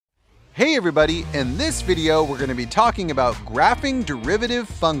Hey everybody, in this video we're going to be talking about graphing derivative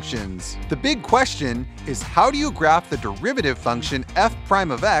functions. The big question is, how do you graph the derivative function f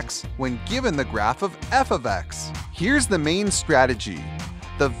prime of x when given the graph of f of x? Here's the main strategy.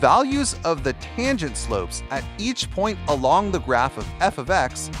 The values of the tangent slopes at each point along the graph of f of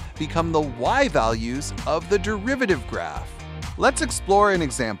x become the y values of the derivative graph. Let's explore an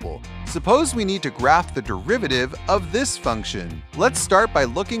example. Suppose we need to graph the derivative of this function. Let's start by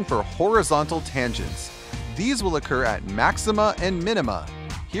looking for horizontal tangents. These will occur at maxima and minima.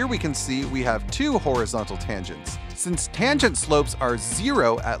 Here we can see we have two horizontal tangents. Since tangent slopes are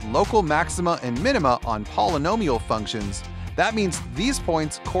 0 at local maxima and minima on polynomial functions, that means these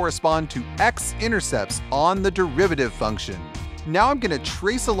points correspond to x-intercepts on the derivative function. Now I'm going to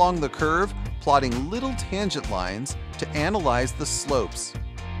trace along the curve, plotting little tangent lines to analyze the slopes.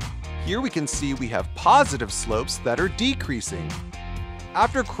 Here we can see we have positive slopes that are decreasing.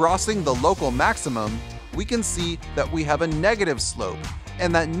 After crossing the local maximum, we can see that we have a negative slope,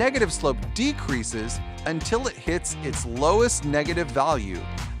 and that negative slope decreases until it hits its lowest negative value.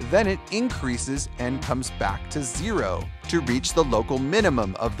 Then it increases and comes back to 0 to reach the local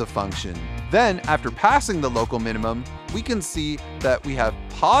minimum of the function. Then, after passing the local minimum, we can see that we have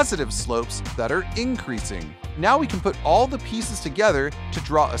positive slopes that are increasing. Now we can put all the pieces together to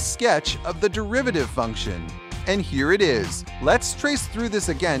draw a sketch of the derivative function. And here it is. Let's trace through this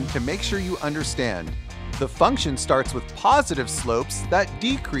again to make sure you understand. The function starts with positive slopes that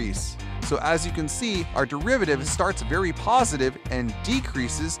decrease. So as you can see, our derivative starts very positive and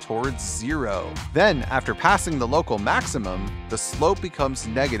decreases towards 0. Then, after passing the local maximum, the slope becomes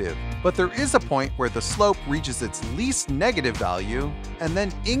negative. But there is a point where the slope reaches its least negative value and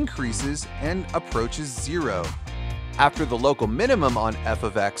then increases and approaches 0. After the local minimum on f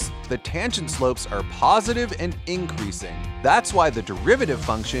of x, the tangent slopes are positive and increasing. That's why the derivative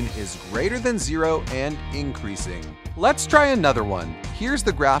function is greater than 0 and increasing. Let's try another one. Here's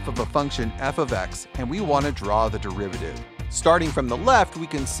the graph of a function f of x, and we want to draw the derivative. Starting from the left, we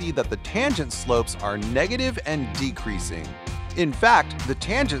can see that the tangent slopes are negative and decreasing. In fact, the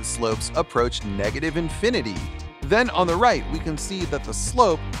tangent slopes approach negative infinity. Then on the right, we can see that the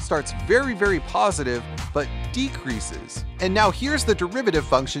slope starts very positive, but decreases. And now here's the derivative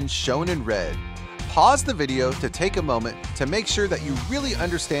function shown in red. Pause the video to take a moment to make sure that you really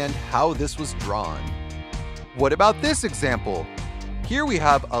understand how this was drawn. What about this example? Here we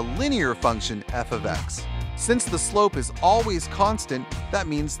have a linear function f of x. Since the slope is always constant, that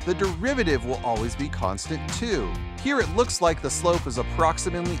means the derivative will always be constant too. Here it looks like the slope is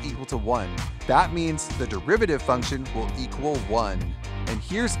approximately equal to 1. That means the derivative function will equal 1. And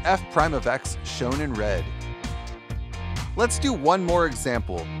here's f prime of x shown in red. Let's do one more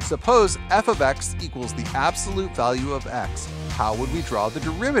example. Suppose f of x equals the absolute value of x. How would we draw the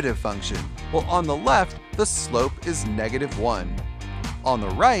derivative function? Well, on the left, the slope is -1. On the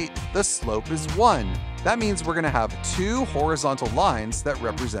right, the slope is 1. That means we're going to have two horizontal lines that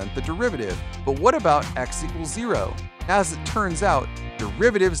represent the derivative. But what about x equals 0? As it turns out,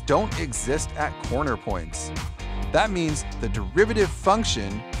 derivatives don't exist at corner points. That means the derivative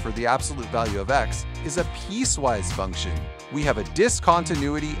function for the absolute value of x is a piecewise function. We have a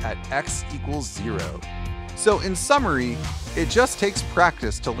discontinuity at x equals 0. So in summary, it just takes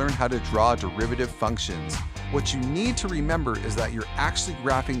practice to learn how to draw derivative functions. What you need to remember is that you're actually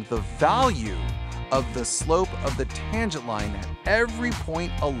graphing the value of the slope of the tangent line at every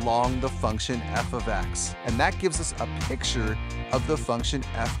point along the function f of x. And that gives us a picture of the function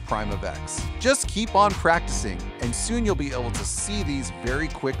f prime of x. Just keep on practicing, and soon you'll be able to see these very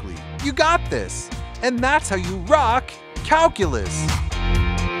quickly. You got this! And that's how you rock calculus!